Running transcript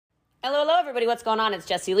Hello, everybody. What's going on? It's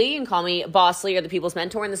Jessie Lee. You can call me Boss Lee or the People's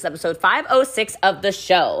Mentor, and this is episode 506 of the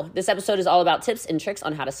show. This episode is all about tips and tricks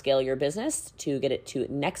on how to scale your business to get it to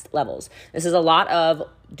next levels. This is a lot of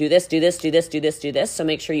do this. So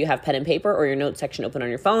make sure you have pen and paper or your notes section open on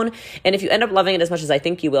your phone. And if you end up loving it as much as I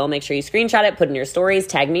think you will, make sure you screenshot it, put it in your stories,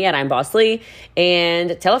 tag me at I'm Boss Lee,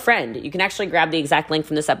 and tell a friend. You can actually grab the exact link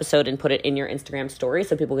from this episode and put it in your Instagram story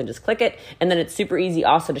so people can just click it. And then it's super easy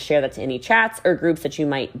also to share that to any chats or groups that you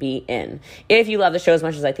might be in. If you love the show as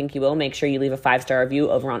much as I think you will, make sure you leave a 5-star review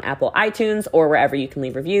over on Apple iTunes or wherever you can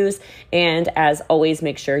leave reviews. And as always,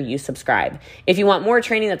 make sure you subscribe. If you want more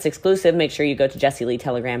training that's exclusive, make sure you go to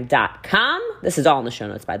jessieleetelegram.com. This is all in the show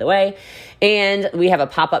notes, by the way. And we have a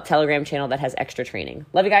pop-up Telegram channel that has extra training.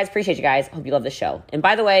 Love you guys. Appreciate you guys. Hope you love the show. And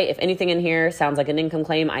by the way, if anything in here sounds like an income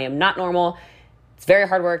claim, I am not normal. It's very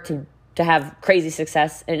hard work to have crazy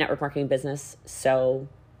success in a network marketing business. So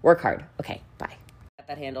work hard. Okay, bye.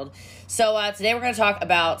 That handled. So today we're going to talk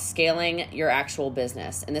about scaling your actual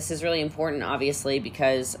business. And this is really important, obviously,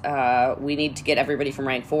 because we need to get everybody from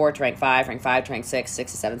rank 4 to rank 5, rank 5 to rank 6,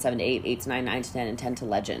 6 to 7, 7 to 8, 8 to 9, 9 to 10, and 10 to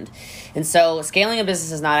legend. And so scaling a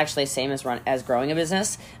business is not actually the same as growing a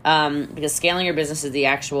business, because scaling your business is the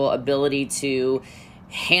actual ability to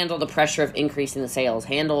handle the pressure of increasing the sales,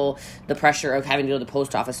 handle the pressure of having to go to the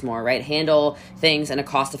post office more, right? Handle things in a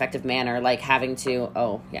cost-effective manner, like having to,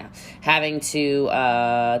 there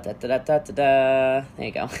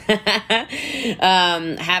you go.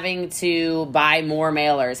 Having to buy more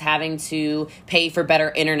mailers, having to pay for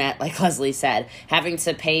better internet, like Leslie said, having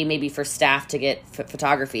to pay maybe for staff to get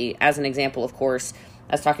photography. As an example, of course,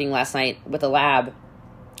 I was talking last night with a lab.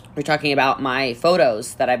 We're talking about my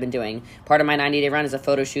photos that I've been doing. Part of my 90-day run is a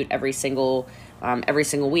photo shoot every single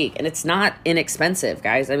week, and it's not inexpensive,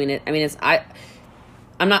 guys. I'm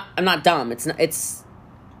not dumb. It's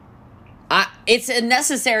a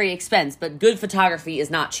necessary expense, but good photography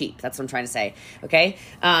is not cheap. That's what I'm trying to say. Okay,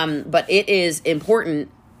 but it is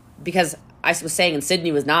important because I was saying, and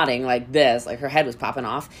Sydney was nodding like this, like her head was popping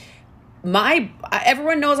off.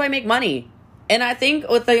 Everyone knows I make money. And I think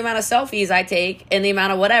with the amount of selfies I take and the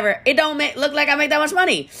amount of whatever, it don't look like I make that much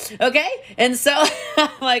money, okay? And so I'm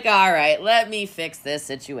like, all right, let me fix this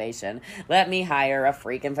situation. Let me hire a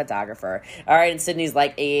freaking photographer. All right, and Sydney's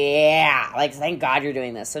like, yeah, like, thank God you're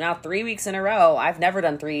doing this. So now 3 weeks in a row, I've never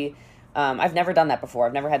done that before.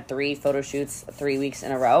 I've never had 3 photo shoots 3 weeks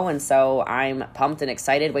in a row, and so I'm pumped and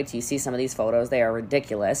excited. Wait till you see some of these photos. They are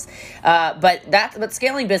ridiculous. But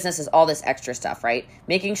scaling business is all this extra stuff, right?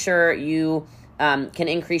 Making sure you can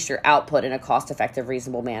increase your output in a cost-effective,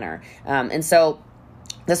 reasonable manner. And so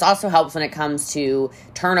this also helps when it comes to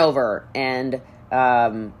turnover and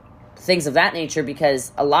things of that nature,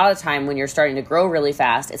 because a lot of the time when you're starting to grow really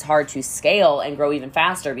fast, it's hard to scale and grow even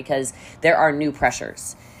faster because there are new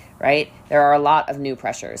pressures, right? There are a lot of new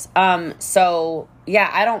pressures. So yeah,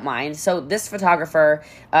 I don't mind. So this photographer,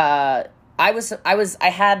 I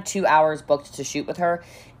had 2 hours booked to shoot with her,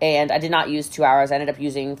 and I did not use 2 hours. I ended up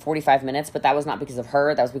using 45 minutes, but that was not because of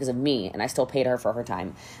her. That was because of me, and I still paid her for her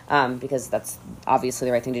time, because that's obviously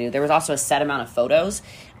the right thing to do. There was also a set amount of photos,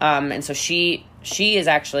 and so she is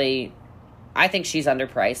actually, I think she's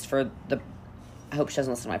underpriced for the, I hope she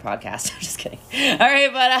doesn't listen to my podcast. I'm just kidding. All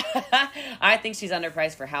right, but I think she's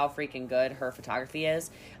underpriced for how freaking good her photography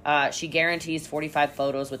is. She guarantees 45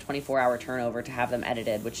 photos with 24-hour turnover to have them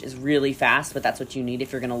edited, which is really fast, but that's what you need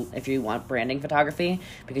if you want branding photography,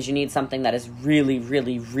 because you need something that is really,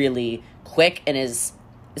 really, really quick and is,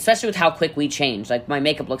 especially with how quick we change. Like, my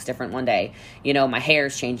makeup looks different one day. My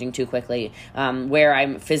hair's changing too quickly. Where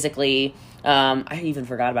I'm physically, I even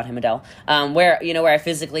forgot about him, Adele. Where I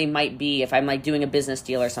physically might be if I'm like doing a business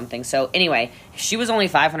deal or something. So anyway, she was only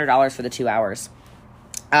 $500 for the 2 hours.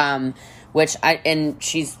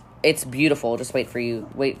 It's beautiful. Just wait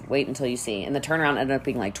until you see. And the turnaround ended up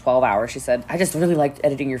being like 12 hours. She said, I just really liked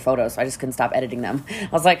editing your photos, so I just couldn't stop editing them. I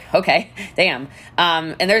was like, okay, damn.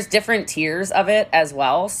 And there's different tiers of it as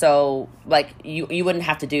well. So like you wouldn't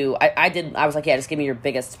have to do, I was like, yeah, just give me your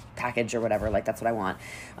biggest package or whatever. Like, that's what I want.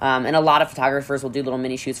 And a lot of photographers will do little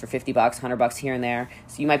mini shoots for $50, $100 here and there.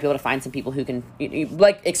 So you might be able to find some people who can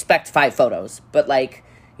like expect 5 photos, but like,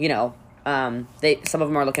 some of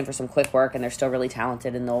them are looking for some quick work and they're still really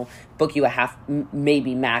talented, and they'll book you a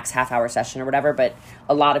maybe max half-hour session or whatever, but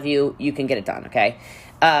a lot of you can get it done, okay?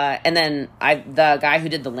 And then the guy who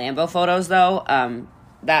did the Lambo photos, though,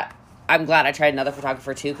 that I'm glad I tried another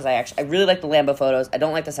photographer too, because I really like the Lambo photos. I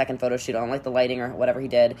don't like the second photo shoot. I don't like the lighting or whatever he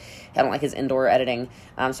did. I don't like his indoor editing.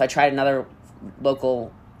 So I tried another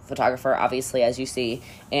local photographer, obviously, as you see,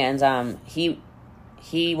 and he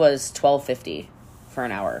was $12.50 for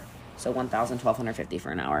an hour. So 1,250 for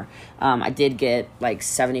an hour. I did get like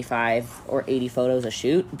 75 or 80 photos a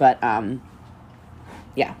shoot, but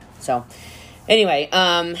yeah. So anyway,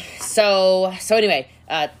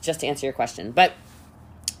 just to answer your question, but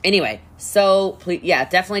anyway, so please, yeah,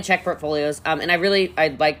 definitely check portfolios. And I really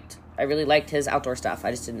liked his outdoor stuff.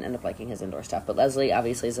 I just didn't end up liking his indoor stuff. But Leslie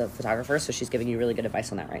obviously is a photographer, so she's giving you really good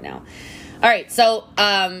advice on that right now. All right, so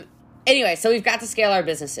anyway, so we've got to scale our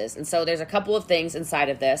businesses. And so there's a couple of things inside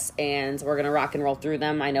of this, and we're going to rock and roll through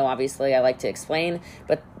them. I know, obviously, I like to explain,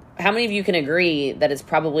 but how many of you can agree that it's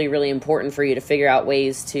probably really important for you to figure out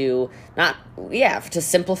ways to to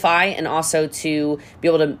simplify and also to be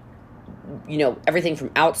able to, everything from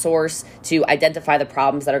outsource to identify the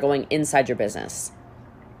problems that are going inside your business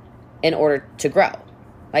in order to grow?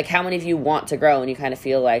 Like, how many of you want to grow and you kind of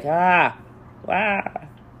feel like, right?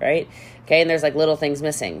 Okay, and there's like little things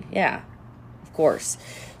missing. Yeah, of course.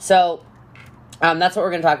 So that's what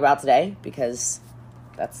we're going to talk about today, because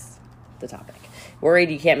that's the topic.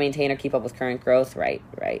 Worried you can't maintain or keep up with current growth. Right.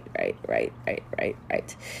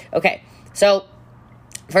 Okay, so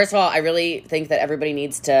first of all, I really think that everybody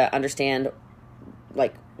needs to understand,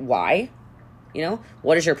 like, why.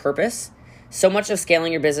 What is your purpose? So much of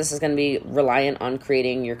scaling your business is going to be reliant on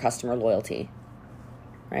creating your customer loyalty,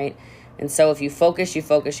 right? And so if you focus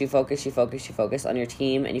on your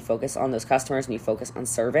team, and you focus on those customers, and you focus on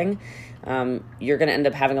serving, you're going to end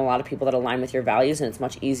up having a lot of people that align with your values, and it's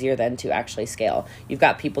much easier then to actually scale. You've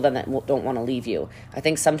got people then that don't want to leave you. I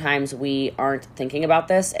think sometimes we aren't thinking about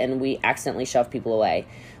this, and we accidentally shove people away.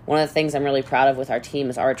 One of the things I'm really proud of with our team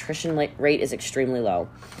is our attrition rate is extremely low.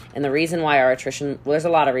 And the reason why there's a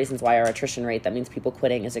lot of reasons why our attrition rate, that means people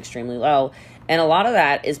quitting, is extremely low. And a lot of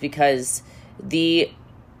that is because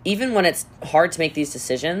even when it's hard to make these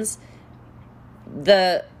decisions,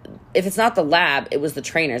 if it's not the lab, it was the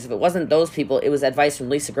trainers. If it wasn't those people, it was advice from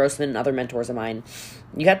Lisa Grossman and other mentors of mine.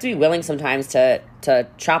 You have to be willing sometimes to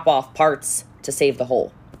chop off parts to save the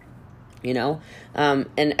whole, and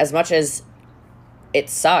as much as it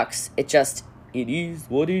sucks, it is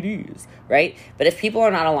what it is, right? But if people are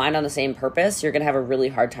not aligned on the same purpose, you're going to have a really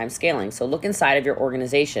hard time scaling. So look inside of your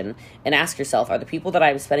organization and ask yourself, are the people that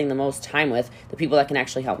I'm spending the most time with the people that can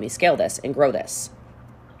actually help me scale this and grow this?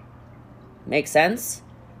 Make sense?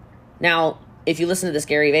 Now, if you listen to this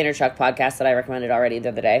Gary Vaynerchuk podcast that I recommended already the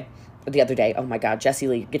other day, oh my God, Jesse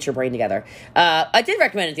Lee, get your brain together. I did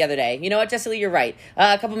recommend it the other day. You know what, Jesse Lee, you're right.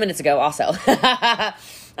 A couple minutes ago also.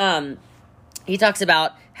 He talks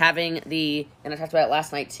about having and I talked about it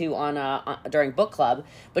last night too during book club,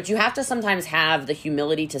 but you have to sometimes have the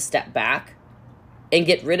humility to step back and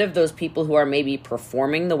get rid of those people who are maybe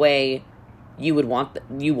performing the way you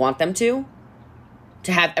want them to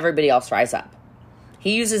have everybody else rise up.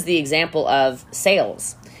 He uses the example of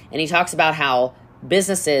sales, and he talks about how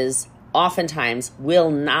businesses oftentimes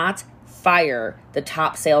will not fire the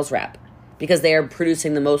top sales rep because they are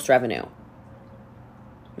producing the most revenue.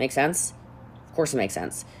 Make sense? Of course it makes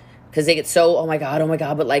sense. Because they get so, oh my God,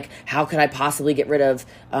 but like, how could I possibly get rid of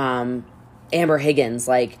Amber Higgins?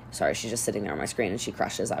 Like, sorry, she's just sitting there on my screen and she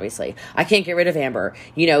crushes, obviously. I can't get rid of Amber.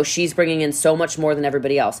 She's bringing in so much more than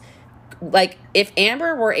everybody else. Like, if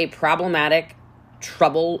Amber were a problematic,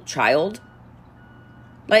 trouble child,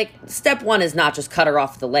 like, step one is not just cut her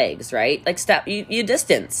off the legs, right? Like, you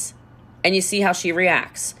distance and you see how she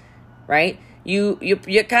reacts, right? You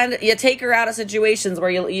take her out of situations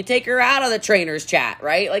where you take her out of the trainer's chat,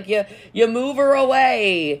 right? Like you move her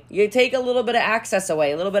away. You take a little bit of access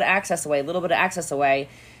away.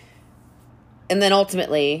 And then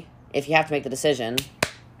ultimately, if you have to make the decision,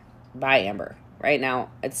 buy Amber. Right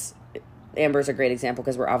now, Amber's a great example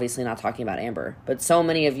because we're obviously not talking about Amber. But so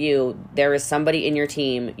many of you, there is somebody in your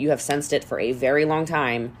team, you have sensed it for a very long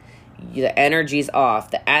time. The energy's off,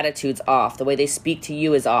 the attitude's off, the way they speak to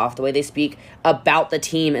you is off, the way they speak about the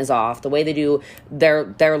team is off, the way they do their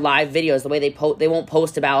live videos, the way they won't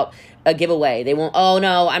post about a giveaway. They won't, oh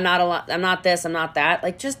no, I'm not this, I'm not that.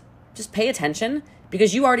 Like, just pay attention,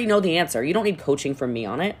 because you already know the answer. You don't need coaching from me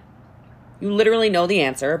on it. You literally know the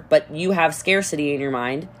answer, but you have scarcity in your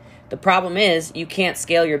mind. The problem is you can't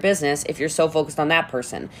scale your business if you're so focused on that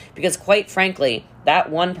person, because quite frankly,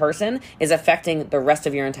 that one person is affecting the rest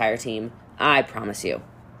of your entire team. I promise you.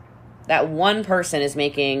 That one person is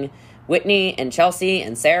making Whitney and Chelsea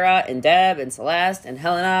and Sarah and Deb and Celeste and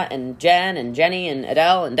Helena and Jen and Jenny and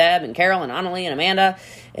Adele and Deb and Carol and Annalie and Amanda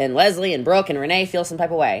and Leslie and Brooke and Renee feel some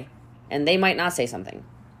type of way. And they might not say something,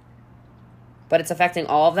 but it's affecting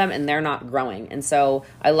all of them and they're not growing. And so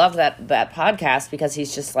I love that podcast, because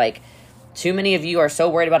he's just like, Too many of you are so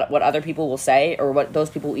worried about what other people will say, or what those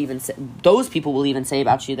people will even say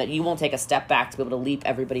about you, that you won't take a step back to be able to leap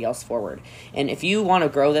everybody else forward. And if you want to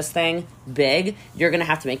grow this thing big, you're going to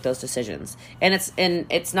have to make those decisions. And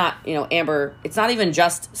it's not, Amber, it's not even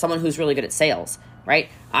just someone who's really good at sales, right?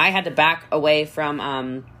 I had to back away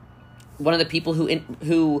from one of the people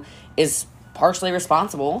who is partially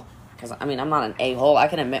responsible, because I'm not an a-hole, I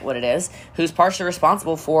can admit what it is, who's partially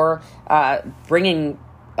responsible for bringing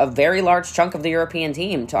a very large chunk of the European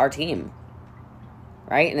team to our team,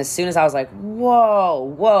 right? And as soon as I was like,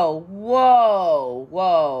 whoa,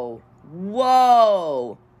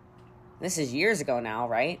 this is years ago now,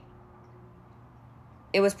 right?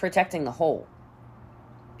 It was protecting the whole.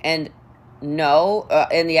 And no,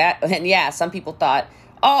 and yeah, some people thought,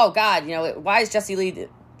 oh God, why is Jesse Lee?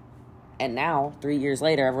 And now, 3 years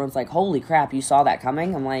later, everyone's like, holy crap, you saw that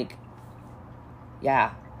coming? I'm like,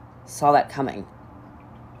 yeah, saw that coming.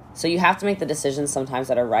 So you have to make the decisions sometimes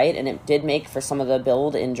that are right, and it did make for some of the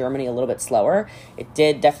build in Germany a little bit slower. It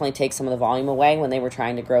did definitely take some of the volume away when they were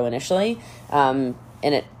trying to grow initially, and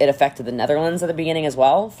it affected the Netherlands at the beginning as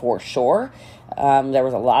well, for sure. There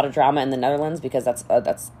was a lot of drama in the Netherlands because that's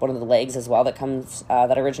one of the legs as well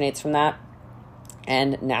that originates from that.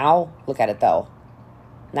 And now, look at it though.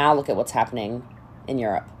 Now look at what's happening in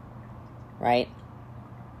Europe, right?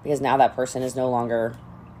 Because now that person is no longer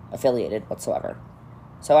affiliated whatsoever.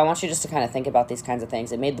 So I want you just to kind of think about these kinds of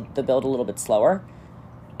things. It made the build a little bit slower,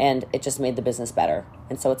 and it just made the business better.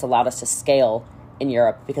 And so it's allowed us to scale in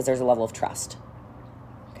Europe because there's a level of trust.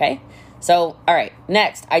 Okay? So, all right,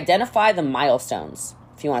 next, identify the milestones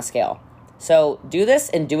if you want to scale. So do this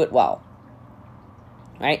and do it well,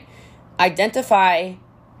 right? Identify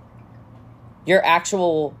your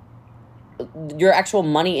actual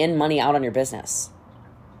money in, money out on your business,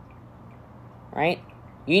 right?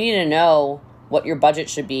 You need to know what your budget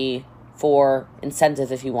should be for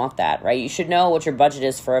incentives if you want that, right? You should know what your budget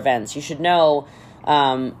is for events. You should know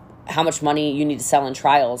how much money you need to sell in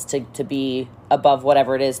trials to be above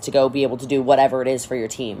whatever it is to go be able to do whatever it is for your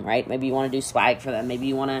team, right? Maybe you want to do swag for them. Maybe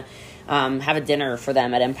you want to have a dinner for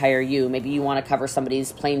them at Empire U. Maybe you want to cover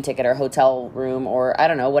somebody's plane ticket or hotel room, or I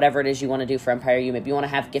don't know, whatever it is you want to do for Empire U. Maybe you want to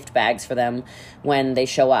have gift bags for them when they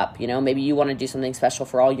show up. Maybe you want to do something special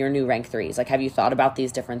for all your new rank 3s. Like, have you thought about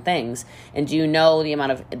these different things? And do you know the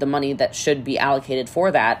amount of the money that should be allocated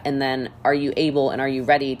for that? And then are you able and are you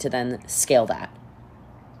ready to then scale that?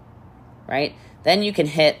 Right? Then you can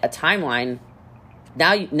hit a timeline.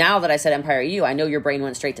 Now that I said Empire U, I know your brain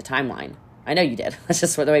went straight to timeline. I know you did. That's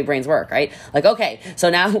just the way brains work, right? Like, okay, so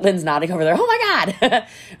now Lynn's nodding over there. Oh my God,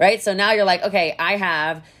 right? So now you're like, okay, I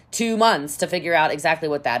have 2 months to figure out exactly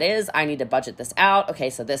what that is. I need to budget this out. Okay,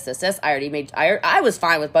 so this. I was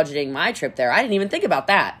fine with budgeting my trip there. I didn't even think about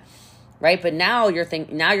that, right? But now you're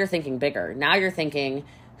thinking bigger. Now you're thinking,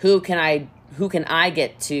 who can I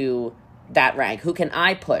get to that rank? Who can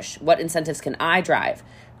I push? What incentives can I drive,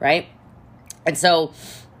 right? And so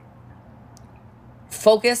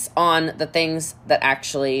focus on the things that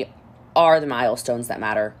actually are the milestones that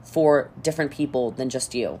matter for different people than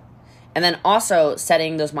just you. And then also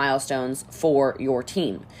setting those milestones for your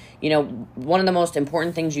team. One of the most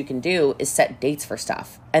important things you can do is set dates for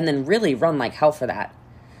stuff and then really run like hell for that.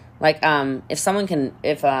 Like, if somebody can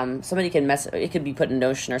it could be put in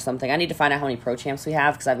Notion or something. I need to find out how many pro champs we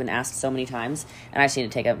have because I've been asked so many times, and I just need to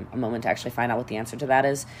take a moment to actually find out what the answer to that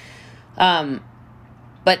is.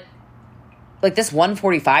 But like this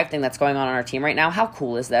 145 thing that's going on our team right now, how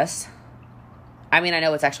cool is this? I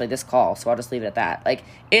know it's actually this call, so I'll just leave it at that. Like,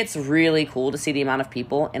 it's really cool to see the amount of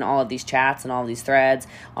people in all of these chats and all of these threads,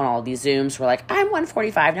 on all of these Zooms who are like, I'm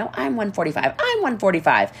 145, no, I'm 145, I'm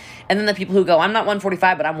 145. And then the people who go, I'm not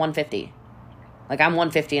 145, but I'm 150. Like, I'm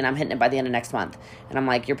 150 and I'm hitting it by the end of next month. And I'm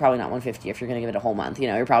like, you're probably not 150 if you're going to give it a whole month.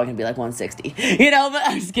 You're probably going to be like 160, but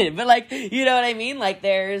I'm just kidding. But like, you know what I mean? Like,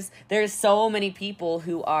 there's so many people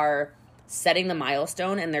who are setting the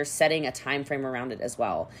milestone and they're setting a time frame around it as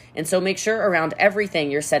well. And so make sure around everything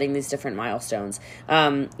you're setting these different milestones.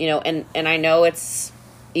 And I know it's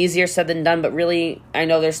easier said than done, but really, I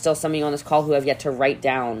know there's still some of you on this call who have yet to write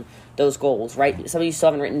down those goals, right? Some of you still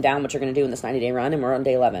haven't written down what you're going to do in this 90-day run, and we're on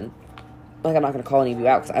day 11. Like, I'm not going to call any of you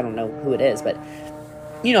out because I don't know who it is, but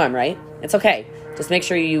I'm right. It's okay. Just make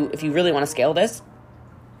sure if you really want to scale this,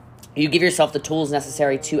 you give yourself the tools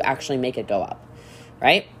necessary to actually make it go up,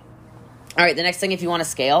 right? All right, the next thing if you want to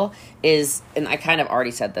scale is, and I kind of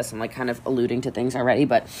already said this, I'm like kind of alluding to things already,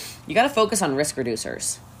 but you got to focus on risk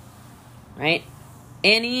reducers, right?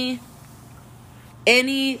 Any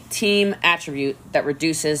team attribute that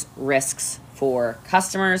reduces risks for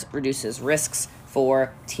customers, reduces risks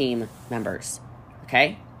for team members,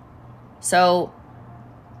 okay? So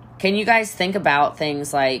can you guys think about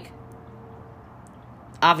things like,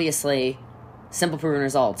 obviously, simple proven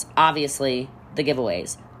results, obviously the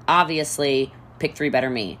giveaways, obviously pick 3 better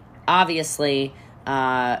me, obviously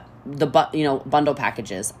bundle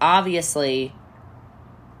packages, obviously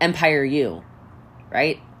Empire U,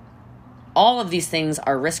 right? All of these things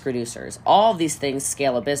are risk reducers. All of these things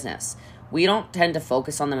scale a business. We don't tend to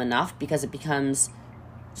focus on them enough because it becomes,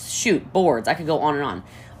 boards. I could go on and on.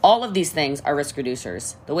 All of these things are risk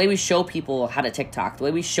reducers. The way we show people how to TikTok, the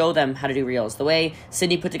way we show them how to do Reels, the way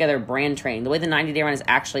Sydney put together brand training, the way the 90-day run is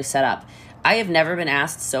actually set up. I have never been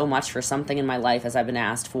asked so much for something in my life as I've been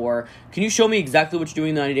asked for, can you show me exactly what you're doing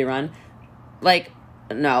in the 90-day run? Like,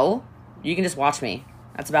 no. You can just watch me.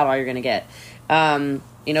 That's about all you're going to get.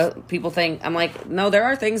 People think, I'm like, no, there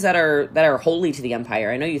are things that are holy to the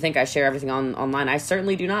Empire. I know you think I share everything online. I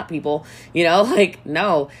certainly do not, people.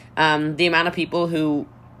 No. The amount of people who,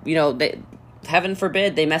 heaven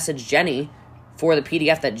forbid, they message Jenny for the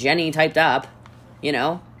PDF that Jenny typed up.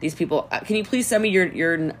 These people, can you please send me your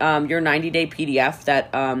 90-day PDF that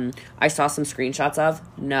I saw some screenshots of?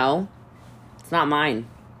 No, it's not mine.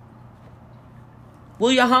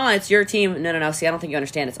 Well, it's your team. No. See, I don't think you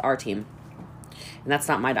understand. It's our team. And that's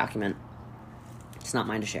not my document. It's not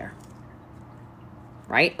mine to share.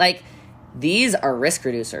 Right? Like, these are risk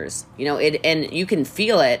reducers. And you can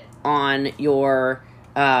feel it on your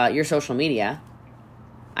social media.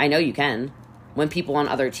 I know you can. When people on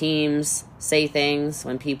other teams say things,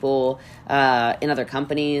 when people in other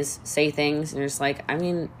companies say things, and you're just like,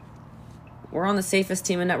 we're on the safest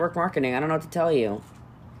team in network marketing. I don't know what to tell you.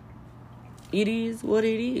 It is what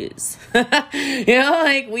it is.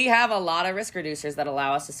 We have a lot of risk reducers that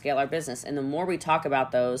allow us to scale our business. And the more we talk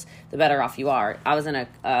about those, the better off you are. I was in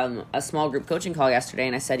a small group coaching call yesterday,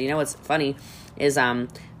 and I said, what's funny is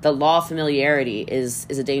the law of familiarity is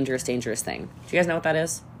a dangerous, dangerous thing. Do you guys know what that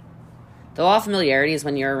is? The law of familiarity is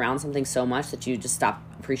when you're around something so much that you just stop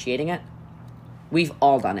appreciating it. We've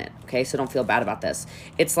all done it, okay? So don't feel bad about this.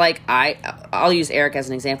 It's like I'll use Eric as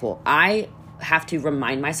an example. I have to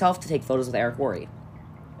remind myself to take photos with Eric Worre.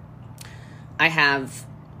 I have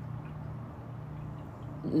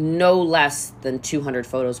no less than 200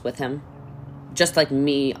 photos with him, just like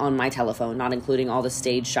me on my telephone, not including all the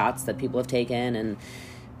stage shots that people have taken and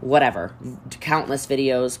whatever, countless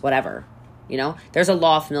videos, whatever. There's a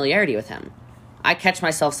law of familiarity with him. I catch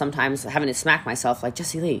myself sometimes having to smack myself like,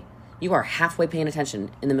 Jesse Lee, you are halfway paying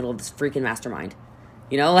attention in the middle of this freaking mastermind.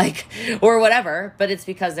 Or whatever, but it's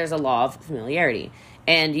because there's a law of familiarity.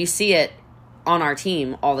 And you see it on our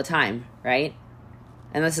team all the time, right?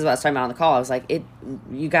 And this is what I was talking about on the call. I was like,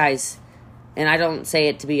 you guys, and I don't say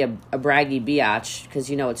it to be a braggy biatch, because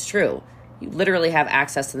it's true. You literally have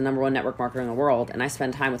access to the number 1 network marketer in the world, and I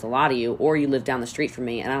spend time with a lot of you, or you live down the street from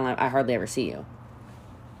me, and I hardly ever see you,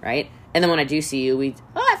 right? And then when I do see you,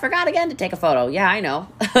 I forgot again to take a photo. Yeah, I know.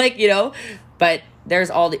 But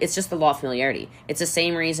there's it's just the law of familiarity. It's the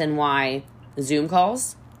same reason why Zoom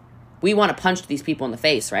calls, we want to punch these people in the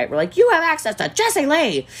face, right? We're like, you have access to Jesse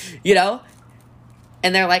Lee,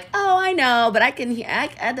 And they're like, oh, I know, but I can,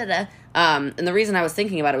 and the reason I was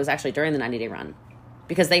thinking about it was actually during the 90-day run,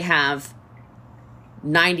 because they have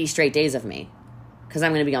 90 straight days of me, because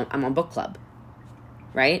I'm on book club,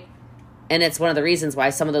 right? And it's one of the reasons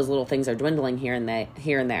why some of those little things are dwindling here and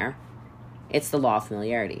there. It's the law of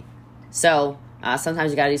familiarity. So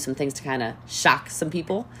sometimes you got to do some things to kind of shock some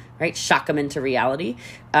people, right? Shock them into reality.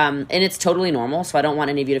 And it's totally normal. So I don't want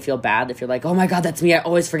any of you to feel bad if you're like, oh my God, that's me. I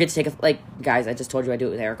always forget to take guys, I just told you I do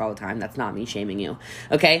it with Eric all the time. That's not me shaming you.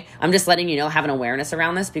 Okay. I'm just letting you know, have an awareness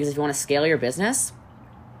around this, because if you want to scale your business,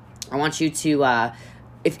 I want you to,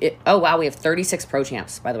 oh wow, we have 36 pro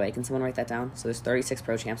champs, by the way. Can someone write that down? So there's 36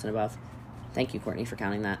 pro champs and above. Thank you, Courtney, for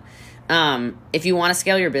counting that. If you want to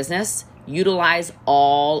scale your business, utilize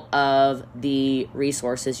all of the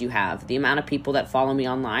resources you have. The amount of people that follow me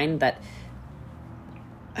online, that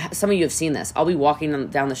some of you have seen this. I'll be walking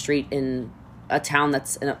down the street in a town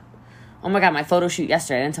that's oh my God, my photo shoot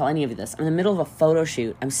yesterday. I didn't tell any of you this. I'm in the middle of a photo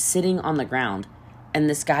shoot. I'm sitting on the ground, and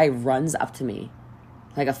this guy runs up to me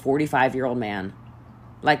like a 45-year-old man.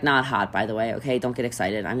 Like, not hot, by the way, okay? Don't get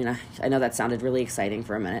excited. I know that sounded really exciting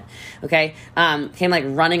for a minute, okay?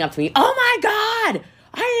 Came, running up to me. Oh, my God!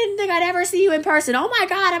 I didn't think I'd ever see you in person. Oh, my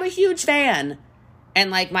God, I'm a huge fan.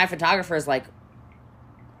 And, my photographer is like,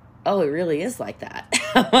 oh, it really is like that.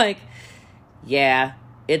 I'm like, yeah,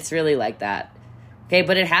 it's really like that. Okay,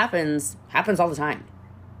 but it happens all the time,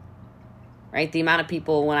 right? The amount of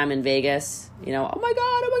people when I'm in Vegas, oh, my God, oh, my God,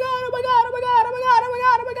 oh, my God, oh, my God, oh, my God, oh, my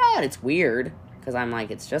God, oh, my God. It's weird. Because I'm like,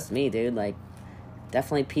 it's just me, dude.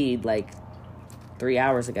 Definitely peed, 3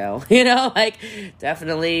 hours ago, like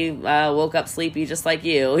definitely woke up sleepy just like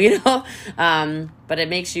you, but it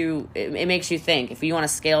makes you think, if you want to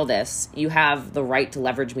scale this, you have the right to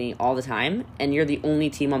leverage me all the time. And you're the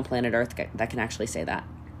only team on planet Earth that can actually say that,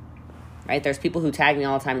 right? There's people who tag me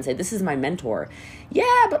all the time and say, this is my mentor.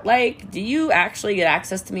 Yeah, but do you actually get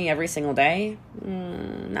access to me every single day?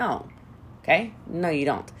 No. Okay. No, you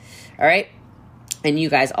don't. All right. And you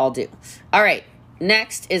guys all do. All right.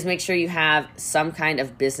 Next is make sure you have some kind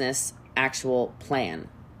of business actual plan.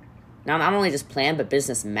 Now, not only just plan, but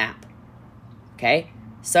business map. Okay?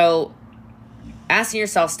 So asking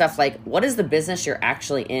yourself stuff like, what is the business you're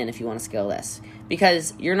actually in if you want to scale this?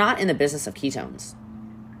 Because you're not in the business of ketones.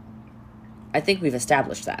 I think we've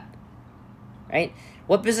established that, right?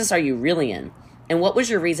 What business are you really in? And what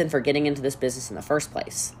was your reason for getting into this business in the first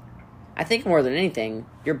place? I think more than anything,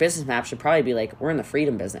 your business map should probably be like, we're in the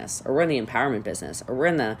freedom business, or we're in the empowerment business, or we're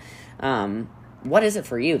in the, what is it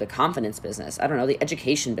for you? The confidence business. I don't know, the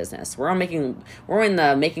education business. We're in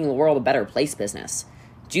the making the world a better place business.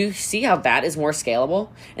 Do you see how that is more scalable?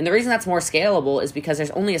 And the reason that's more scalable is because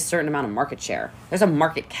there's only a certain amount of market share. There's a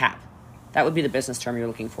market cap. That would be the business term you're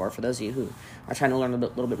looking for those of you who are trying to learn a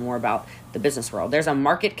little bit more about the business world. There's a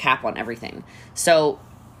market cap on everything. So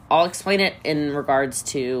I'll explain it in regards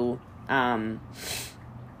to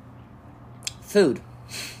food,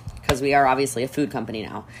 because we are obviously a food company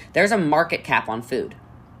now. There's a market cap on food.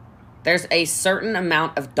 There's a certain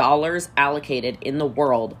amount of dollars allocated in the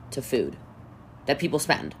world to food that people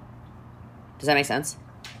spend. Does that make sense?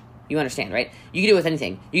 You understand, right? You can do it with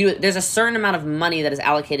anything. There's a certain amount of money that is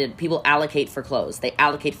allocated. People allocate for clothes. They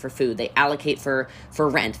allocate for food. They allocate for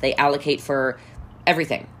rent. They allocate for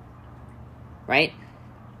everything, right?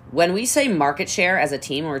 When we say market share as a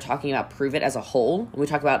team, when we're talking about Prove It as a whole, when we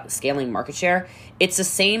talk about scaling market share, it's the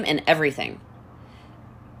same in everything.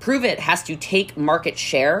 Prove It has to take market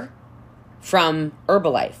share from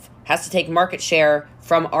Herbalife, has to take market share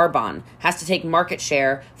from Arbonne, has to take market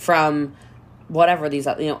share from whatever these,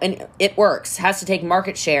 and It Works, has to take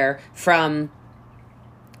market share from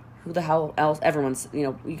who the hell else, everyone's,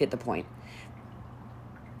 you get the point.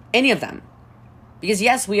 Any of them. Because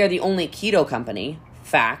yes, we are the only keto company.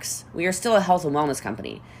 Facts. We are still a health and wellness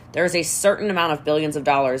company. There is a certain amount of billions of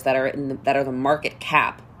dollars that are the market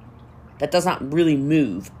cap that does not really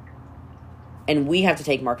move, and we have to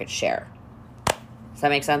take market share. Does that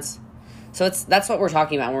make sense? So that's what we're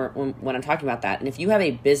talking about when I'm talking about that. And if you have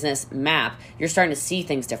a business map, you're starting to see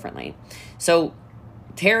things differently. So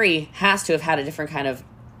Terry has to have had a different kind of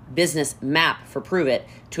business map for Prove It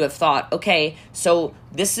to have thought, okay, so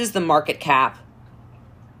this is the market cap.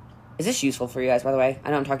 Is this useful for you guys, by the way? I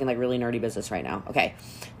know I'm talking like really nerdy business right now. Okay.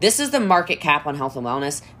 This is the market cap on health and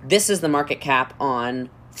wellness. This is the market cap on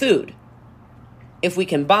food. If we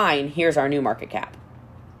combine, here's our new market cap.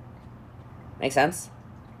 Make sense?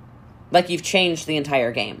 Like you've changed the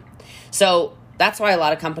entire game. So that's why a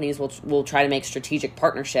lot of companies will try to make strategic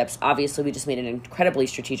partnerships. Obviously, we just made an incredibly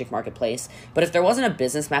strategic marketplace. But if there wasn't a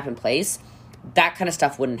business map in place, that kind of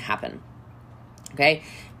stuff wouldn't happen. Okay?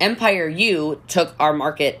 Empire U took our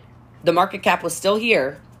market. The market cap was still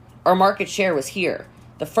here. Our market share was here.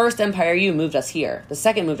 The first Empire U moved us here. The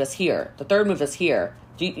second moved us here. The third moved us here.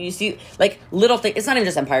 Do you see, like, little things? It's not even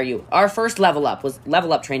just Empire U. Our first level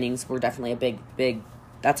up trainings were definitely a big,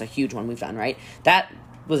 that's a huge one we've done, right? That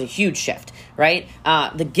was a huge shift, right?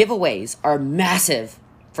 The giveaways are massive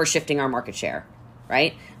for shifting our market share,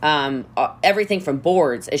 right? Everything from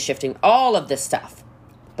boards is shifting, all of this stuff.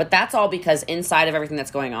 But that's all because inside of everything that's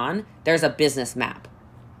going on, there's a business map.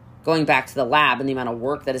 Going back to the lab and the amount of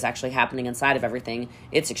work that is actually happening inside of everything,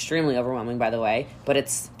 it's extremely overwhelming, by the way. But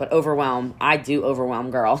overwhelm. I do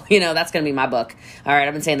overwhelm, girl. That's gonna be my book. All right,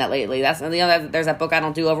 I've been saying that lately. There's that book, I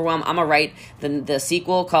Don't Do Overwhelm. I'm gonna write the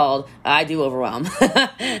sequel called I Do Overwhelm.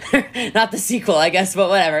 Not the sequel, I guess, but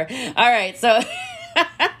whatever. All right, so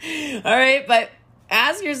all right, but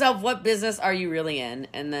ask yourself, what business are you really in?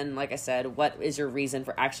 And then, like I said, what is your reason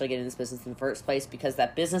for actually getting this business in the first place? Because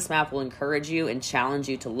that business map will encourage you and challenge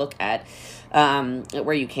you to look at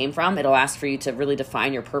where you came from. It'll ask for you to really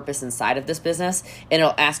define your purpose inside of this business. And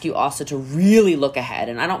it'll ask you also to really look ahead.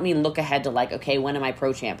 And I don't mean look ahead to like, okay, when am I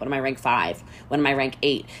pro champ? When am I rank 5? When am I rank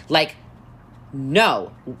 8? Like,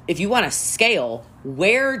 no. If you want to scale,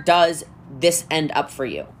 where does this end up for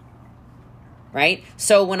you? Right?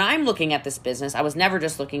 So when I'm looking at this business, I was never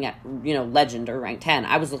just looking at, legend or rank 10.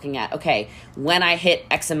 I was looking at, okay, when I hit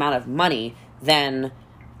X amount of money, then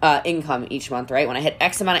income each month, right? When I hit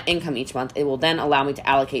X amount of income each month, it will then allow me to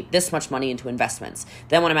allocate this much money into investments.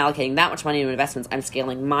 Then when I'm allocating that much money into investments, I'm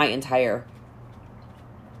scaling my entire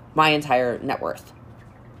net worth.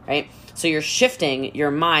 right? So you're shifting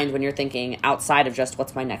your mind when you're thinking outside of just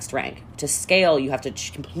what's my next rank. To scale, you have to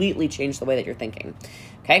completely change the way that you're thinking,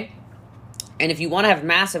 okay? And if you want to have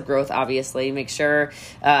massive growth, obviously, make sure,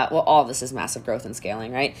 all of this is massive growth and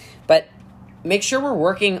scaling, right? But make sure we're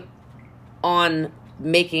working on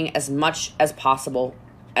making as much as possible,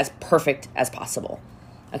 as perfect as possible,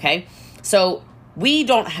 okay? So we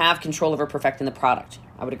don't have control over perfecting the product.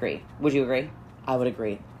 I would agree. Would you agree? I would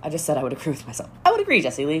agree. I just said I would agree with myself. I would agree,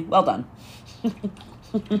 Jessie Lee. Well done.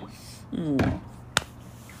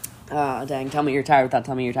 Dang, tell me you're tired without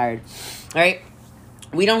telling me you're tired. All right.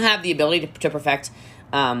 We don't have the ability to perfect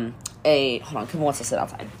hold on, Kim wants to sit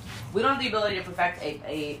outside. We don't have the ability to perfect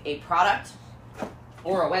a product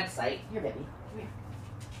or a website. Here, baby. Come here.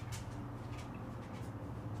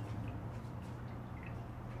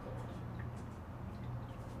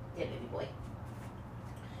 Yeah, baby boy.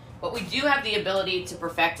 But we do have the ability to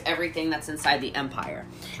perfect everything that's inside the empire.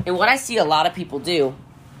 And what I see a lot of people do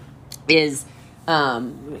is, let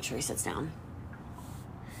me make sure he sits down.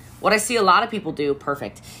 What I see a lot of people do,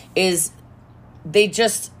 is they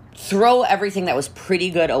just throw everything that was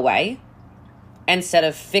pretty good away instead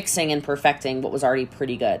of fixing and perfecting what was already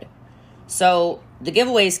pretty good. So the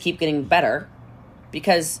giveaways keep getting better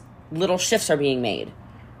because little shifts are being made,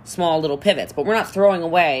 small little pivots, but we're not throwing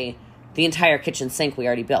away the entire kitchen sink we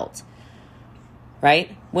already built,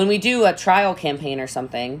 right? When we do a trial campaign or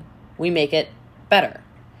something, we make it better.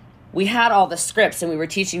 We had all the scripts and we were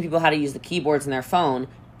teaching people how to use the keyboards in their phone.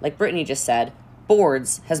 Like Brittany just said,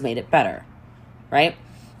 Boards has made it better, right?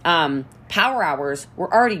 Power hours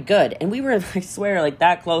were already good. And we were, I swear, like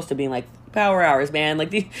that close to being like, power hours, man.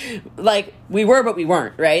 Like we were, but we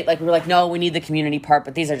weren't, right? Like we were like, no, we need the community part,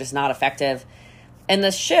 but these are just not effective. And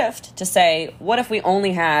the shift to say, what if we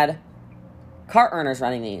only had cart earners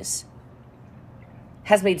running these,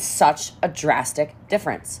 has made such a drastic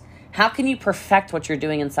difference. How can you perfect what you're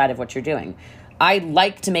doing inside of what you're doing? I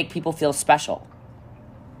like to make people feel special,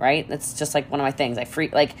 right? That's just like one of my things.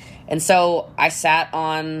 And so I sat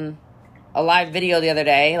on a live video the other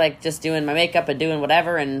day, like just doing my makeup and doing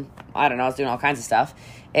whatever. And I don't know, I was doing all kinds of stuff.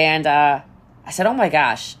 And I said, oh my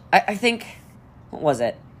gosh, I think, what was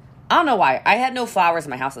it? I don't know why. I had no flowers in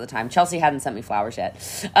my house at the time. Chelsea hadn't sent me flowers yet.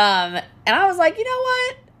 And I was like, you know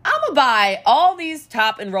what? I'm going to buy all these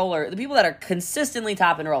top enrollers, the people that are consistently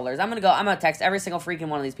top enrollers. I'm going to text every single freaking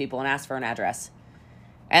one of these people and ask for an address.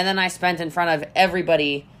 And then I spent in front of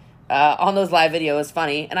everybody on those live videos,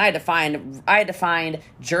 funny, and I had to find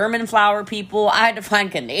German flower people. I had to find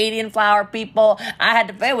Canadian flower people.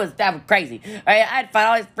 That was crazy. Right? I had to find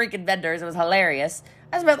all these freaking vendors. It was hilarious.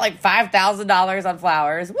 I spent like $5,000 on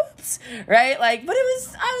flowers. Whoops. Right? Like, but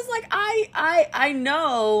I was like, I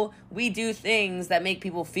know we do things that make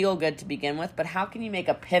people feel good to begin with, but how can you make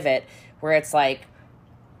a pivot where it's like,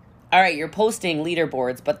 all right, you're posting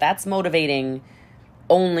leaderboards, but that's motivating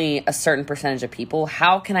only a certain percentage of people.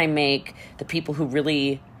 How can I make the people who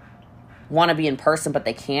really want to be in person, but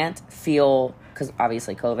they can't feel, because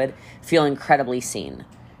obviously COVID, feel incredibly seen?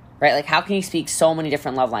 Right? Like, how can you speak so many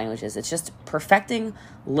different love languages? It's just perfecting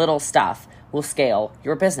little stuff will scale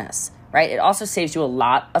your business, right? It also saves you a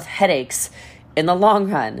lot of headaches in the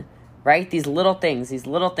long run, right? These little things. And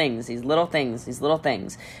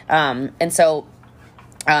so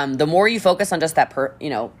the more you focus on just that,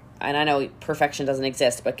 and I know perfection doesn't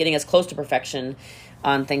exist, but getting as close to perfection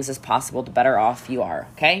on things as possible, the better off you are,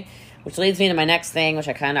 okay? Which leads me to my next thing, which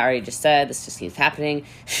I kind of already just said. This just keeps happening,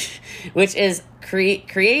 which is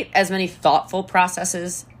create as many thoughtful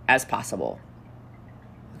processes as possible.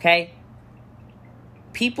 Okay?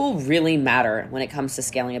 People really matter when it comes to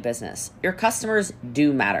scaling a business. Your customers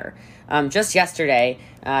do matter. Just yesterday,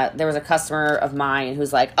 there was a customer of mine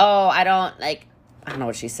who's like, I don't know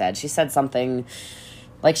what she said. She said something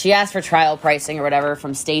like she asked for trial pricing or whatever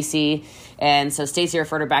from Stacy. And so Stacy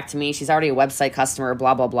referred her back to me. She's already a website customer,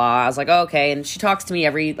 blah, blah, blah. I was like, oh, okay. And she talks to me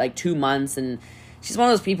every 2 months. And she's one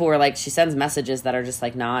of those people where she sends messages that are just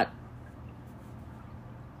not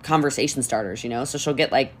conversation starters, So she'll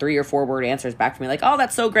get 3 or 4 word answers back from me. Like, oh,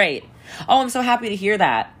 that's so great. Oh, I'm so happy to hear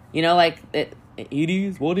that. It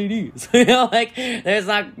is what it is. There's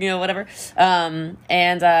not, whatever.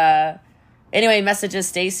 Anyway, messages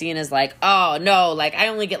Stacy and is like, oh no, I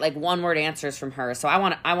only get 1 word answers from her. So I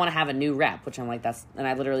want to have a new rep, which I'm like, and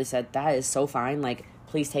I literally said, that is so fine.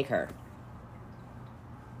 Please take her.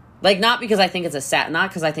 Not because I think not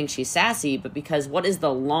because I think she's sassy, but because what is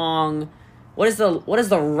the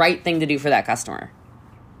right thing to do for that customer?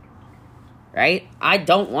 Right? I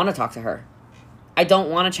don't want to talk to her. I don't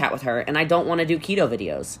want to chat with her, and I don't want to do keto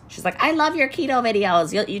videos. She's like, I love your keto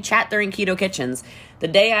videos. You chat during Keto Kitchens. The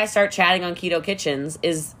day I start chatting on Keto Kitchens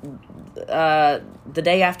is the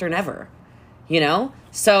day after never, you know?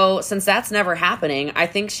 So since that's never happening, I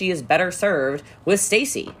think she is better served with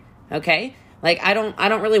Stacy, okay? Like, I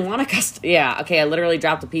don't really want to yeah, okay, I literally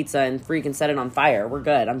dropped a pizza and freaking set it on fire. We're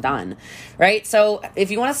good. I'm done, right? So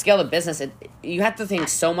if you want to scale the business, you have to think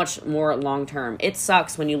so much more long-term. It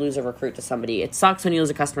sucks when you lose a recruit to somebody. It sucks when you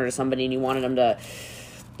lose a customer to somebody and you wanted them to,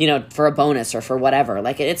 you know, for a bonus or for whatever.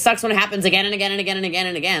 Like, it sucks when it happens again and again and again and again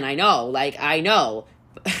and again. I know. Like, I know.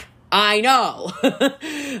 I know.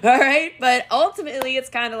 All right? But ultimately, it's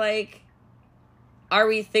kind of like, are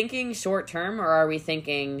we thinking short term, or are we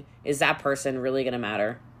thinking, is that person really going to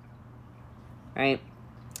matter? Right?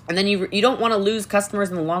 And then you don't want to lose customers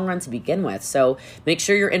in the long run to begin with. So make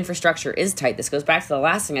sure your infrastructure is tight. This goes back to the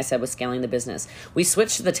last thing I said with scaling the business. We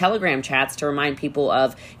switched to the Telegram chats to remind people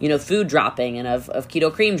of, you know, food dropping and of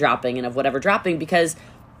keto cream dropping and of whatever dropping, because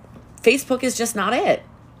Facebook is just not it.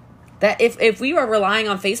 That if we are relying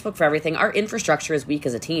on Facebook for everything, our infrastructure is weak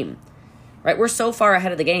as a team, right? We're so far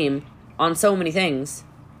ahead of the game on so many things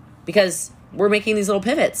because we're making these little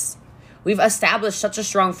pivots. We've established such a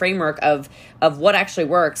strong framework of what actually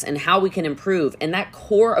works and how we can improve. And that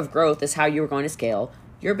core of growth is how you're going to scale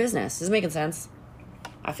your business. Is it making sense?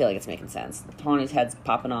 I feel like it's making sense. Tawny's head's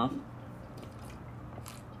popping off.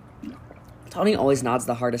 Tawny always nods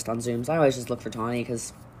the hardest on Zooms. I always just look for Tawny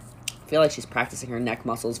because I feel like she's practicing her neck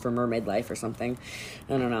muscles for mermaid life or something.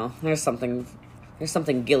 I don't know. There's something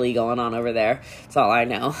gilly going on over there. That's all I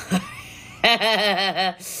know. All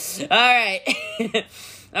right.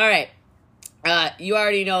 All right. You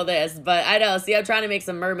already know this, but I know. See, I'm trying to make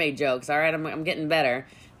some mermaid jokes. All right, I'm getting better.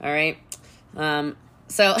 All right.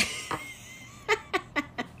 So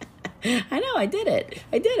I know I did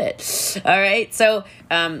it. All right. So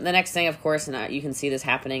the next thing, of course, and you can see this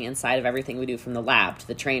happening inside of everything we do, from the lab to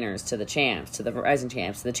the trainers to the champs to the Verizon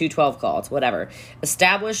champs to the 212 calls, whatever.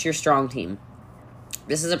 Establish your strong team.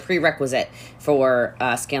 This is a prerequisite for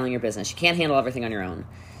scaling your business. You can't handle everything on your own.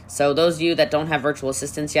 So those of you that don't have virtual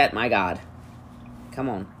assistants yet, my God, come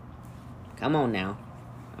on now.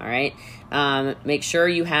 All right. Make sure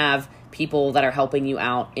you have people that are helping you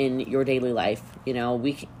out in your daily life. You know,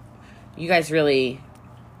 you guys really,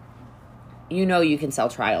 you know, you can sell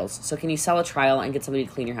trials. So can you sell a trial and get somebody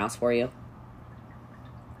to clean your house for you?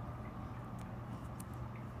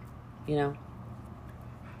 You know,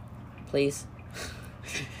 please.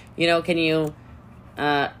 You know, can you,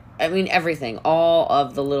 I mean, everything, all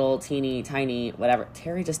of the little teeny tiny, whatever.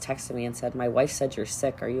 Terry just texted me and said, my wife said you're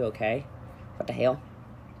sick. Are you okay? What the hell?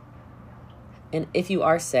 And if you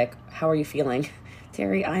are sick, how are you feeling?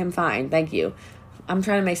 Terry, I am fine. Thank you. I'm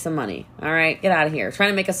trying to make some money. All right. Get out of here. Trying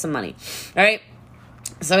to make us some money. All right.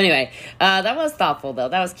 So anyway, that was thoughtful though.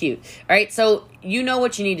 That was cute. All right. So you know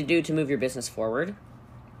what you need to do to move your business forward.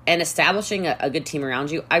 And establishing a good team around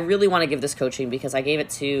you. I really want to give this coaching because I gave it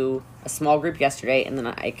to a small group yesterday, and then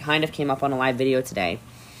I kind of came up on a live video today.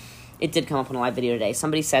 It did come up on a live video today.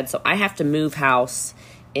 Somebody said, so I have to move house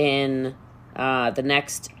in the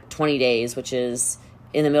next 20 days, which is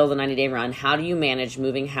in the middle of the 90-day run. How do you manage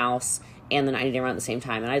moving house and the 90-day run at the same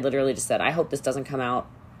time? And I literally just said, I hope this doesn't come out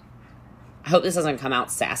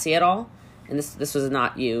sassy at all. And this was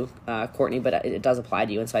not you, Courtney, but it does apply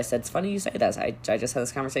to you. And so I said, it's funny you say this. I just had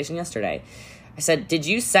this conversation yesterday. I said, did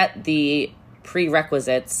you set the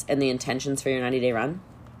prerequisites and the intentions for your 90-day run?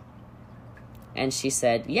 And she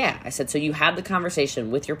said, yeah. I said, so you had the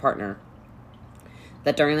conversation with your partner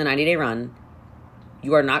that during the 90-day run,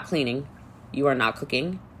 you are not cleaning, you are not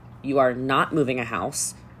cooking, you are not moving a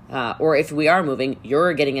house, or if we are moving,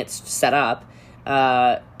 you're getting it set up.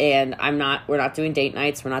 And we're not doing date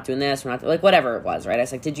nights. We're not doing this. We're not like whatever it was, right? I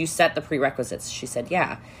was like, did you set the prerequisites? She said,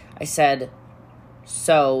 yeah. I said,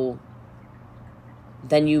 so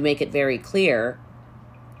then you make it very clear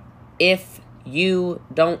if you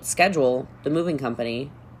don't schedule the moving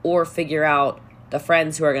company or figure out the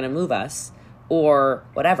friends who are going to move us or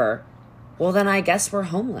whatever, well, then I guess we're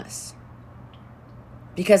homeless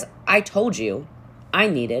because I told you I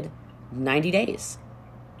needed 90 days.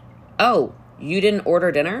 Oh, you didn't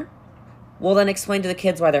order dinner? Well, then explain to the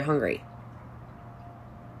kids why they're hungry.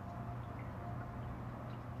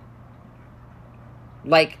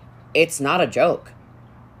 Like, it's not a joke.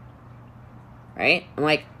 Right? I'm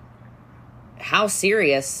like, how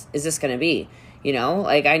serious is this going to be? You know,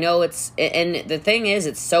 like I know and the thing is,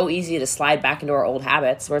 it's so easy to slide back into our old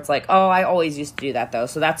habits where it's like, oh, I always used to do that though.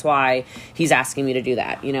 So that's why he's asking me to do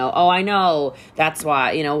that. You know, oh, I know that's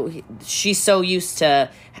why, you know, she's so used to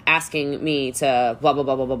asking me to blah, blah,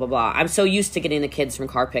 blah, blah, blah, blah, blah. I'm so used to getting the kids from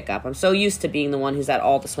car pickup. I'm so used to being the one who's at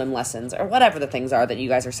all the swim lessons or whatever the things are that you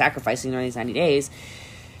guys are sacrificing during these 90 days.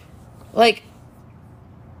 Like,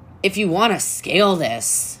 if you want to scale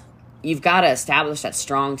this, you've got to establish that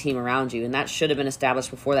strong team around you. And that should have been established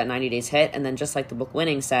before that 90 days hit. And then just like the book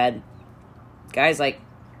Winning said, guys, like,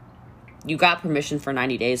 you got permission for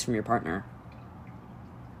 90 days from your partner.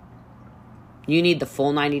 You need the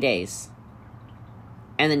full 90 days.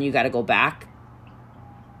 And then you got to go back.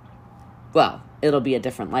 Well, it'll be a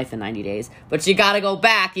different life in 90 days. But you got to go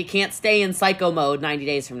back. You can't stay in psycho mode 90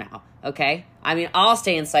 days from now. Okay? I mean, I'll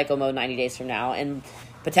stay in psycho mode 90 days from now and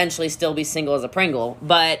potentially still be single as a Pringle.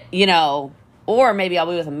 But, you know, or maybe I'll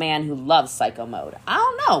be with a man who loves psycho mode. I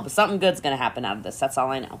don't know, but something good's going to happen out of this. That's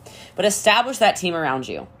all I know. But establish that team around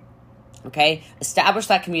you. Okay? Establish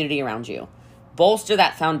that community around you. Bolster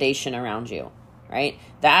that foundation around you. Right?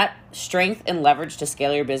 That strength and leverage to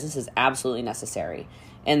scale your business is absolutely necessary.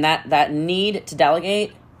 And that need to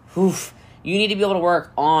delegate, you need to be able to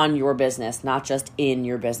work on your business, not just in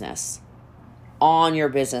your business. On your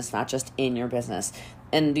business, not just in your business.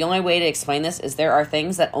 And the only way to explain this is there are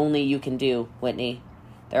things that only you can do, Whitney.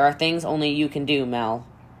 There are things only you can do, Mel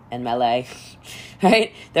and Melee.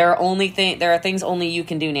 Right? There are things only you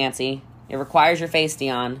can do, Nancy. It requires your face,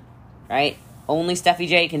 Dion. Right? Only Steffi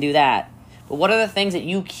J can do that. But what are the things that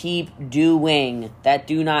you keep doing that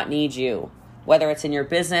do not need you? Whether it's in your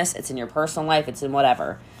business, it's in your personal life, it's in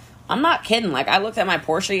whatever. I'm not kidding. Like, I looked at my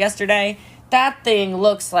Porsche yesterday. That thing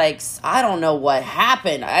looks like, I don't know what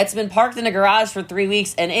happened. It's been parked in a garage for 3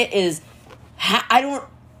 weeks, and it is, I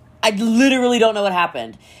literally don't know what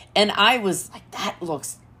happened. And I was like, that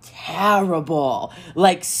looks terrible.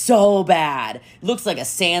 Like, so bad. Looks like a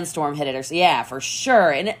sandstorm hit it, or yeah, for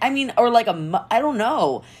sure. And I mean, or like I don't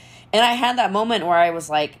know. And I had that moment where I was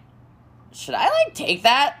like, should I, like, take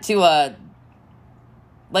that to a,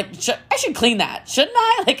 like, I should clean that, shouldn't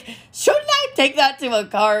I? Like, shouldn't I take that to a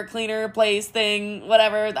car cleaner place thing,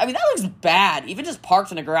 whatever? I mean, that looks bad. Even just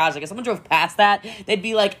parked in a garage. Like, if someone drove past that, they'd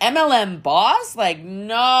be like, MLM boss? Like,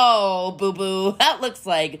 no, boo-boo. That looks,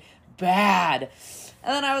 like, bad.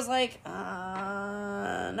 And then I was like,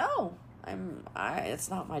 no. It's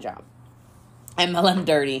not my job. MLM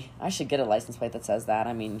dirty. I should get a license plate that says that.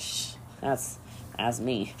 I mean, that's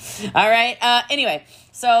me. All right. Anyway,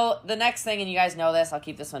 so the next thing, and you guys know this, I'll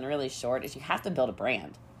keep this one really short, is you have to build a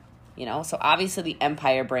brand. You know, so obviously the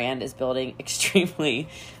Empire brand is building extremely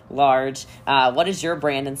large. What is your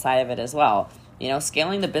brand inside of it as well? You know,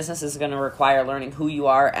 scaling the business is going to require learning who you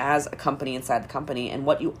are as a company inside the company and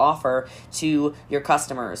what you offer to your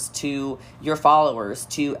customers, to your followers,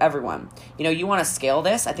 to everyone. You know, you want to scale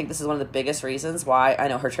this. I think this is one of the biggest reasons why, I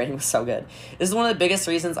know her training was so good. This is one of the biggest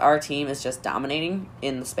reasons our team is just dominating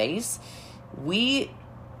in the space. We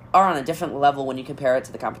are on a different level when you compare it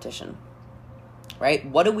to the competition, right?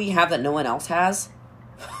 What do we have that no one else has?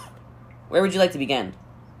 Where would you like to begin?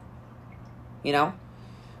 You know?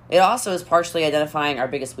 It also is partially identifying our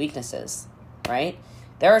biggest weaknesses, right?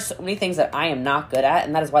 There are so many things that I am not good at,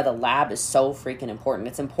 and that is why the lab is so freaking important.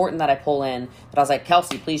 It's important that I pull in, that I was like,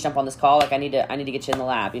 Kelsey, please jump on this call. Like, I need to get you in the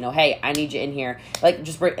lab. You know, hey, I need you in here. Like,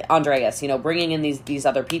 just bring Andreas, you know, bringing in these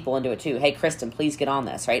other people into it too. Hey, Kristen, please get on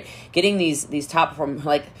this, right? Getting these top from,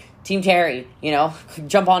 like, Team Terry, you know,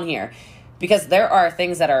 jump on here. Because there are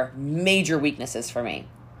things that are major weaknesses for me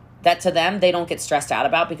that to them, they don't get stressed out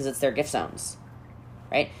about because it's their gift zones,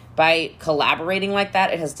 right? By collaborating like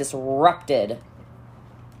that, it has disrupted.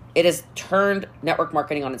 It has turned network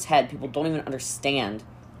marketing on its head. People don't even understand.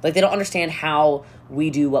 Like, they don't understand how we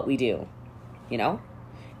do what we do, you know?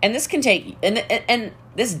 And this can take, and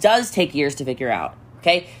this does take years to figure out,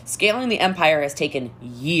 okay? Scaling the Empire has taken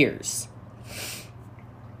years.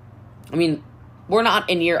 I mean, we're not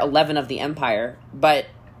in year 11 of the Empire, but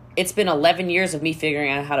it's been 11 years of me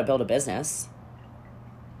figuring out how to build a business.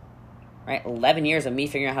 Right? 11 years of me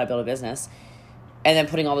figuring out how to build a business and then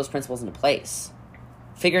putting all those principles into place.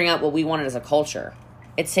 Figuring out what we wanted as a culture.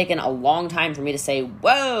 It's taken a long time for me to say,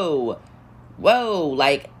 whoa,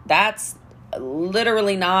 like, that's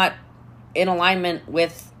literally not in alignment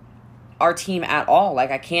with our team at all.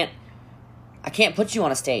 Like, I can't put you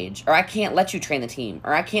on a stage, or I can't let you train the team,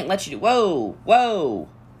 or I can't let you do, whoa,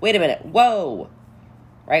 wait a minute, whoa,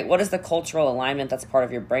 right? What is the cultural alignment that's part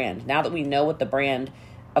of your brand? Now that we know what the brand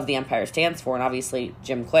of the Empire stands for, and obviously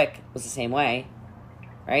Jim Quick was the same way,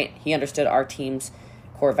 right? He understood our team's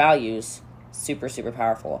core values. Super, super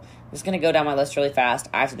powerful. I'm just going to go down my list really fast.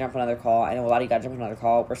 I have to jump on another call. I know a lot of you got to jump on another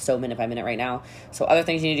call. We're so minute by minute right now. So other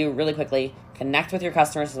things you need to do really quickly. Connect with your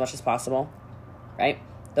customers as much as possible, right?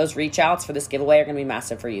 Those reach outs for this giveaway are going to be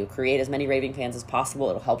massive for you. Create as many raving fans as possible.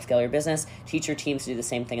 It'll help scale your business. Teach your teams to do the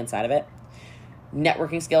same thing inside of it.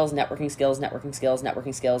 Networking skills, networking skills, networking skills,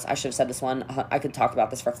 networking skills. I should have said this one. I could talk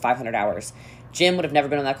about this for 500 hours. Jim would have never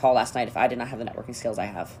been on that call last night if I did not have the networking skills I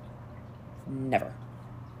have. Never.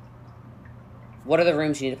 What are the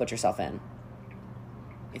rooms you need to put yourself in?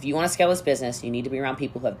 If you want to scale this business, you need to be around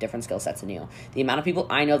people who have different skill sets than you. The amount of people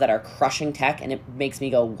I know that are crushing tech, and it makes me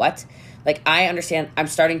go, what? Like, I understand, I'm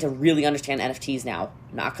starting to really understand NFTs now.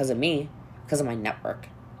 Not because of me, because of my network,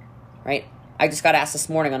 right? I just got asked this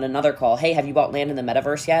morning on another call, hey, have you bought land in the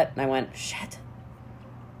metaverse yet? And I went, shit.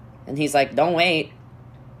 And he's like, don't wait.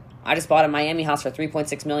 I just bought a Miami house for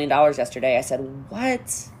 $3.6 million yesterday. I said,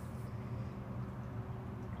 what?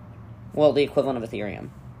 Well, the equivalent of Ethereum,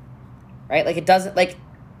 right? Like, it doesn't, like,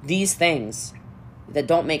 these things that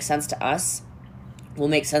don't make sense to us will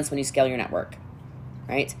make sense when you scale your network,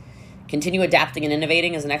 right? Continue adapting and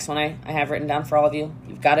innovating is the next one I have written down for all of you.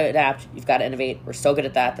 You've got to adapt. You've got to innovate. We're so good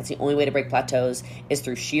at that. That's the only way to break plateaus is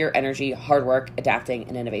through sheer energy, hard work, adapting,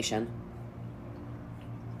 and innovation.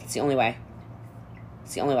 That's the only way.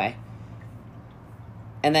 It's the only way.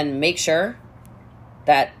 And then make sure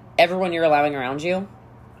that everyone you're allowing around you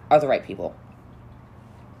are the right people.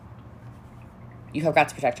 You have got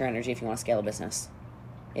to protect your energy if you want to scale a business.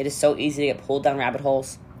 It is so easy to get pulled down rabbit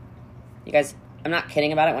holes. You guys, I'm not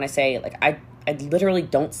kidding about it when I say, like, I literally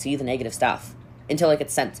don't see the negative stuff until it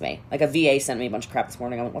gets sent to me. Like, a VA sent me a bunch of crap this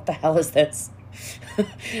morning. I'm like, what the hell is this?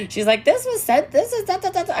 She's like, this was sent, this is da.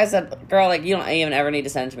 I said, girl, like, you don't even ever need to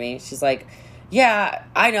send it to me. She's like, yeah,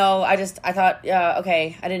 I know. I thought, yeah,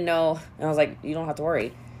 okay, I didn't know. And I was like, you don't have to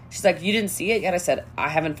worry. She's like, you didn't see it yet? I said, I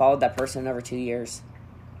haven't followed that person in over 2 years.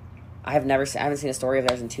 I haven't seen a story of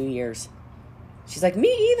theirs in 2 years. She's like,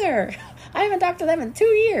 me either. I haven't talked to them in 2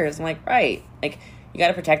 years. I'm like, right. Like, you got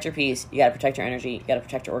to protect your peace. You got to protect your energy. You got to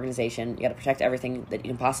protect your organization. You got to protect everything that you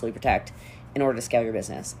can possibly protect in order to scale your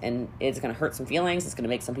business. And it's going to hurt some feelings. It's going to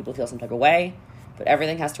make some people feel some type of way. But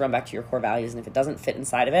everything has to run back to your core values. And if it doesn't fit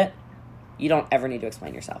inside of it, you don't ever need to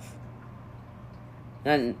explain yourself.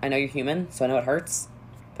 And I know you're human, so I know it hurts.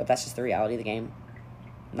 But that's just the reality of the game.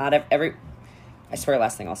 Not every... I swear,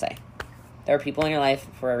 last thing I'll say. There are people in your life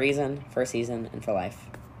for a reason, for a season, and for life.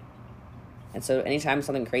 And so anytime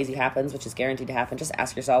something crazy happens, which is guaranteed to happen, just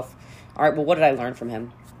ask yourself, all right, well, what did I learn from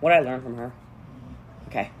him? What did I learn from her?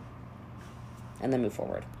 Okay. And then move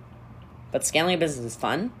forward. But scaling a business is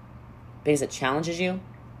fun because it challenges you.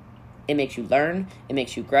 It makes you learn. It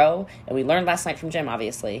makes you grow. And we learned last night from Jim,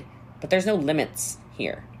 obviously. But there's no limits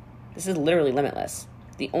here. This is literally limitless.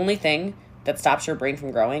 The only thing that stops your brain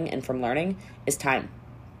from growing and from learning is time.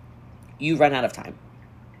 You run out of time.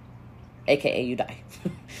 AKA you die.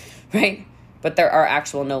 Right? But there are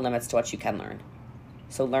actual no limits to what you can learn.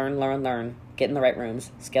 So learn, get in the right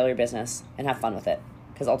rooms, scale your business, and have fun with it.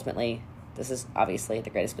 Because ultimately, this is obviously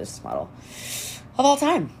the greatest business model of all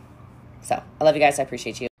time. So, I love you guys. I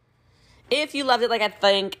appreciate you. If you loved it like I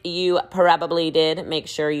think you probably did, make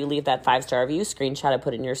sure you leave that 5-star review, screenshot it,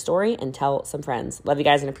 put it in your story, and tell some friends. Love you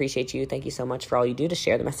guys and appreciate you. Thank you so much for all you do to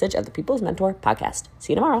share the message of the People's Mentor podcast.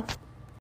 See you tomorrow.